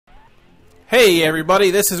Hey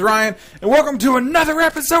everybody, this is Ryan, and welcome to another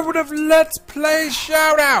episode of Let's Play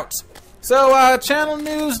Shoutouts! So, channel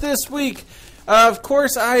news this week. Of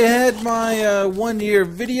course, I had my 1 year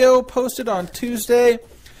video posted on Tuesday,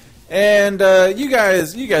 and you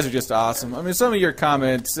guys are just awesome. I mean, some of your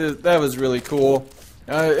comments, that was really cool.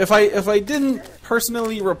 If I didn't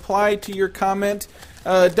personally reply to your comment,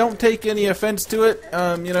 don't take any offense to it.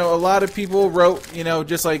 You know, a lot of people wrote, you know,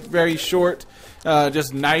 just like very short,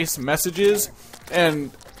 just nice messages, and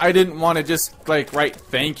I didn't want to just like write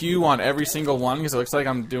thank you on every single one because it looks like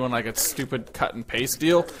I'm doing like a stupid cut and paste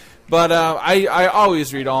deal. But I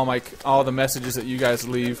always read all the messages that you guys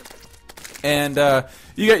leave, and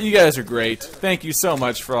you guys are great. Thank you so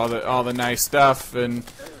much for all the nice stuff, and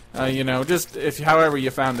you know, just however you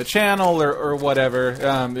found the channel or whatever,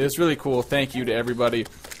 it's really cool. Thank you to everybody.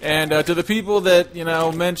 And to the people that, you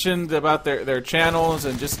know, mentioned about their channels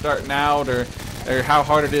and just starting out or how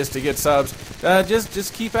hard it is to get subs,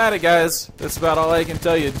 just keep at it, guys. That's about all I can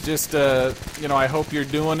tell you. Just, you know, I hope you're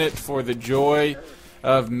doing it for the joy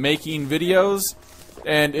of making videos.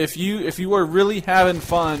 And if you are really having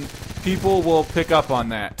fun, people will pick up on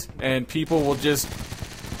that. And people will just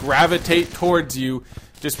gravitate towards you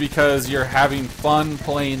just because you're having fun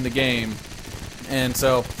playing the game. And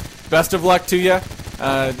so, best of luck to you.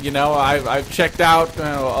 You know, I've checked out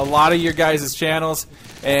a lot of your guys' channels,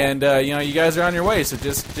 and you know, you guys are on your way. So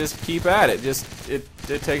just keep at it.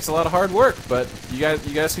 It takes a lot of hard work, but you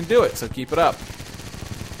guys can do it. So keep it up.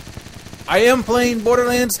 I am playing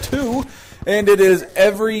Borderlands 2, and it is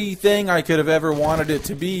everything I could have ever wanted it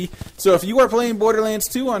to be. So if you are playing Borderlands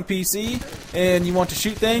 2 on PC and you want to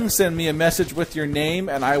shoot things, send me a message with your name,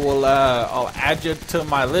 and I will I'll add you to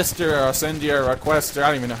my list, or I'll send you a request, or I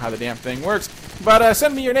don't even know how the damn thing works. But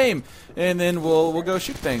send me your name, and then we'll go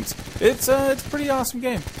shoot things. It's a pretty awesome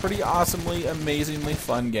game, pretty awesomely, amazingly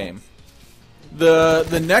fun game. The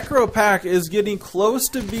Necro Pack is getting close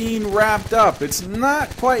to being wrapped up. It's not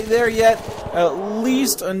quite there yet. At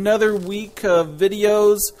least another week of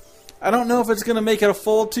videos. I don't know if it's going to make it a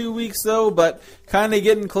full 2 weeks though, but kind of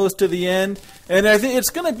getting close to the end. And I think it's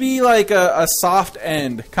going to be like a soft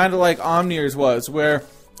end, kind of like Omniar's was, where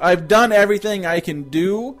I've done everything I can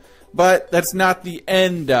do, but that's not the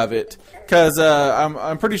end of it. Because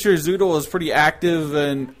I'm pretty sure Zoodle is pretty active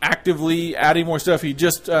and actively adding more stuff. He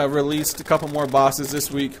just released a couple more bosses this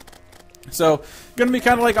week. So, gonna be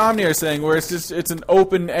kind of like Omniar's saying, where it's an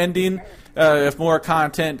open ending. If more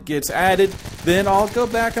content gets added, then I'll go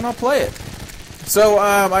back and I'll play it. So,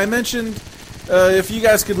 I mentioned if you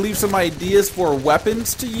guys could leave some ideas for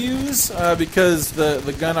weapons to use, because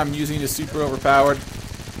the gun I'm using is super overpowered.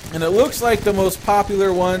 And it looks like the most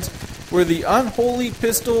popular ones were the Unholy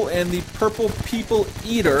Pistol and the Purple People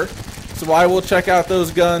Eater. So I will check out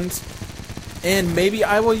those guns, and maybe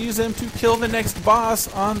I will use them to kill the next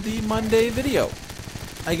boss on the Monday video.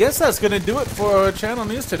 I guess that's gonna do it for channel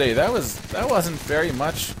news today. That wasn't very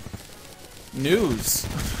much news.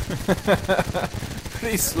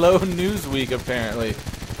 Pretty slow news week apparently.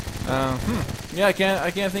 Yeah, I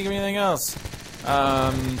can't think of anything else.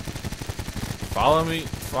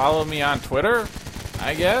 Follow me on Twitter,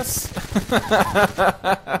 I guess.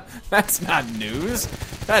 That's not news.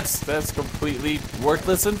 That's completely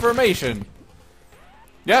worthless information.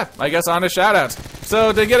 Yeah, I guess on to shoutouts.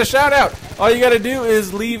 So to get a shoutout, all you gotta do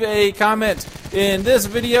is leave a comment in this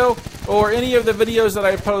video or any of the videos that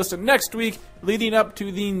I post next week leading up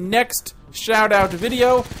to the next shoutout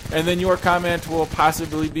video, and then your comment will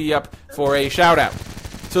possibly be up for a shoutout.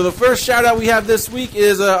 So the first shoutout we have this week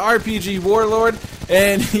is RPG Warlord,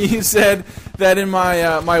 and he said that in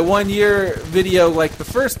my 1 year video, like the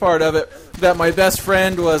first part of it, that my best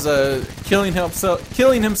friend was killing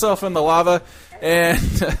himself in the lava, and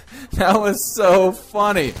that was so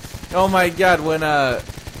funny. Oh my god, when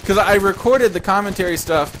because I recorded the commentary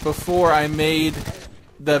stuff before I made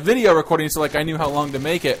the video recording, so like I knew how long to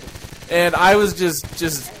make it, and I was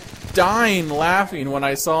just dying laughing when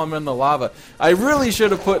I saw him in the lava. I really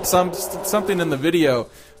should have put something in the video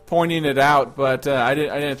pointing it out, but I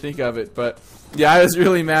didn't think of it. But yeah, I was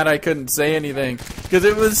really mad I couldn't say anything because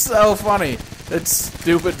it was so funny. That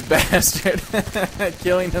stupid bastard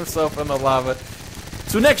killing himself in the lava.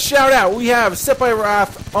 So next shout out we have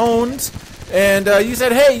Sephiroth Owns, and you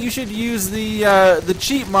said, hey, you should use the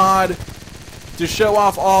cheat mod to show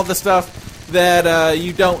off all the stuff that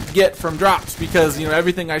you don't get from drops, because you know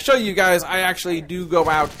everything I show you guys, I actually do go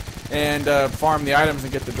out and farm the items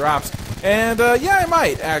and get the drops. And yeah, I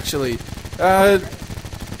might actually.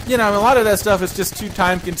 You know, a lot of that stuff is just too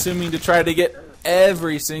time consuming to try to get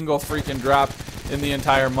every single freaking drop in the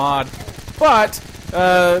entire mod. But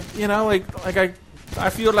you know, like I I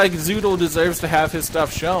feel like Zoodle deserves to have his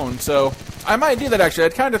stuff shown, so I might do that actually.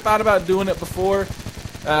 I'd kind of thought about doing it before.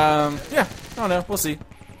 Yeah, I don't know. We'll see.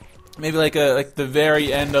 Maybe like the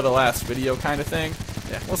very end of the last video kind of thing.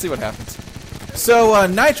 Yeah, we'll see what happens. So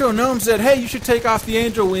Nitro Gnome said, hey, you should take off the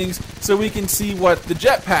angel wings so we can see what the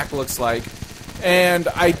jetpack looks like. And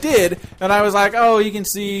I did, and I was like, oh, you can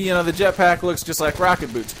see, you know, the jetpack looks just like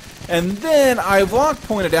rocket boots. And then Vlog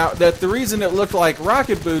pointed out that the reason it looked like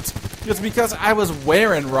rocket boots was because I was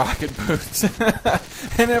wearing rocket boots.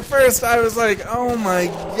 And at first I was like, oh my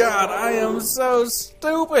god, I am so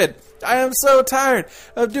stupid. I am so tired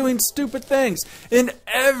of doing stupid things in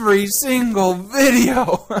every single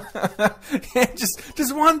video.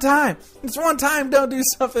 just one time. Just one time, don't do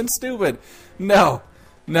something stupid. No.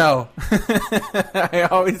 I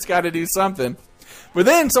always got to do something. But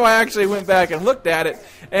then, so I actually went back and looked at it,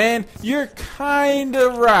 and you're kind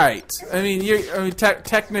of right. I mean,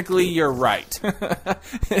 technically you're right.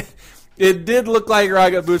 It did look like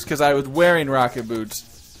rocket boots because I was wearing rocket boots.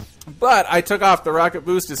 But I took off the rocket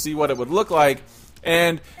boots to see what it would look like,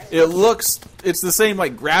 and it's the same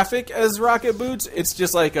like graphic as rocket boots. It's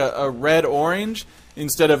just like a red-orange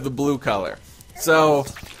instead of the blue color. So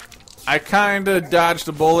I kind of dodged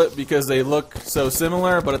a bullet because they look so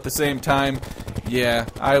similar, but at the same time, yeah,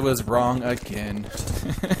 I was wrong again.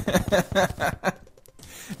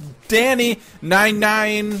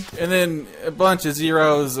 Danny99, and then a bunch of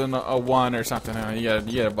zeros and a 1 or something. You got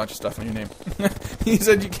a bunch of stuff on your name. He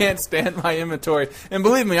said you can't stand my inventory. And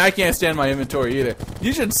believe me, I can't stand my inventory either.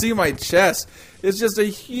 You should see my chest. It's just a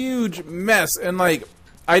huge mess. And, like,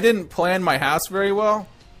 I didn't plan my house very well.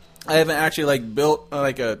 I haven't actually, like, built,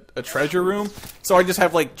 like, a treasure room. So I just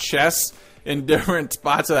have, like, chests in different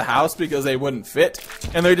spots of the house because they wouldn't fit.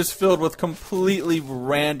 And they're just filled with completely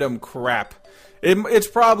random crap. It's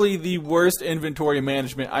probably the worst inventory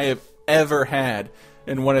management I have ever had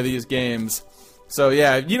in one of these games. So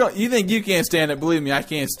yeah, you think you can't stand it? Believe me, I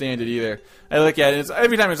can't stand it either. I look at it,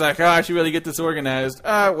 every time it's like, oh, I should really get this organized.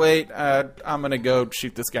 Wait, I'm gonna go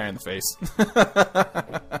shoot this guy in the face.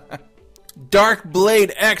 Dark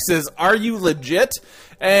Blade X says, are you legit?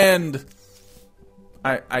 And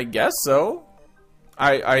I guess so.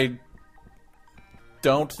 I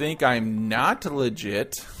don't think I'm not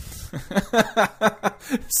legit.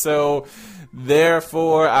 So,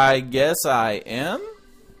 therefore, I guess I am?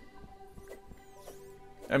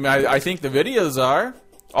 I mean, I think the videos are.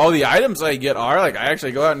 All the items I get are. Like, I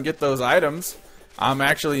actually go out and get those items. I'm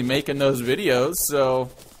actually making those videos, so,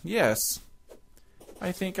 yes.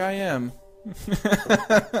 I think I am.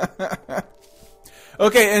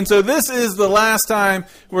 Okay, and so this is the last time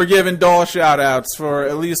we're giving doll shoutouts for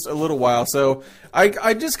at least a little while. So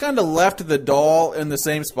I just kind of left the doll in the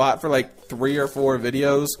same spot for like 3 or 4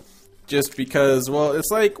 videos. Just because, well, it's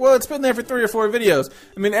like, well, it's been there for 3 or 4 videos.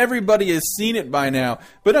 I mean, everybody has seen it by now.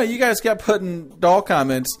 But no, you guys kept putting doll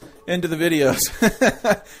comments into the videos.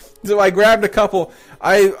 So I grabbed a couple.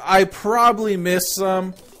 I probably missed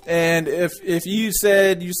some. And if you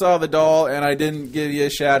said you saw the doll and I didn't give you a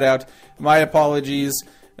shout out, my apologies.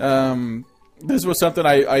 This was something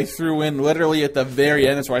I threw in literally at the very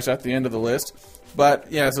end. That's why it's at the end of the list.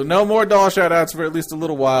 But yeah, so no more doll shout outs for at least a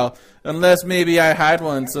little while. Unless maybe I hide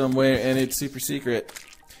one somewhere and it's super secret.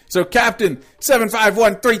 So Captain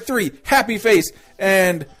 75133, Happy Face,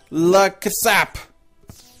 and La Casap.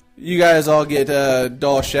 You guys all get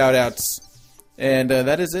doll shout outs. And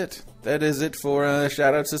that is it. That is it for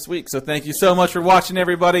shout outs this week. So thank you so much for watching,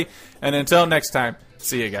 everybody. And until next time,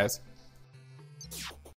 see you guys.